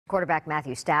Quarterback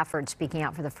Matthew Stafford speaking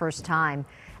out for the first time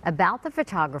about the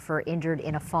photographer injured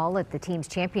in a fall at the team's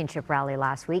championship rally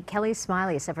last week. Kelly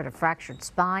Smiley suffered a fractured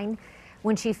spine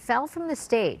when she fell from the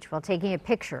stage while taking a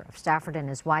picture of Stafford and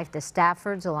his wife. The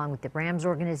Staffords, along with the Rams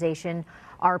organization,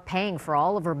 are paying for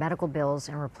all of her medical bills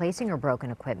and replacing her broken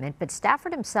equipment. But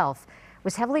Stafford himself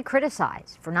was heavily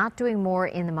criticized for not doing more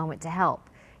in the moment to help.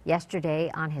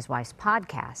 Yesterday on his wife's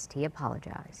podcast, he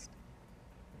apologized.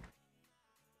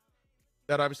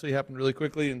 That obviously happened really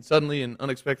quickly and suddenly and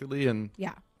unexpectedly, and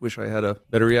Yeah. wish I had a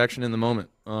better reaction in the moment.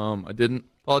 I didn't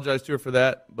apologize to her for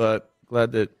that, but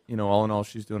glad that, all in all,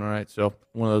 she's doing all right. So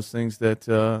one of those things that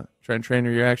try and train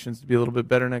your reactions to be a little bit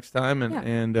better next time,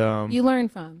 and You learn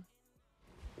from.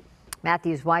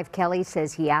 Matthew's wife, Kelly,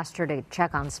 says he asked her to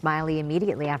check on Smiley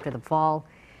immediately after the fall.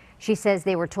 She says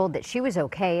they were told that she was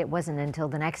okay. It wasn't until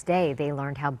the next day they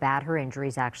learned how bad her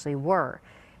injuries actually were.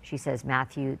 She says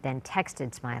Matthew then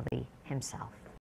texted Smiley himself.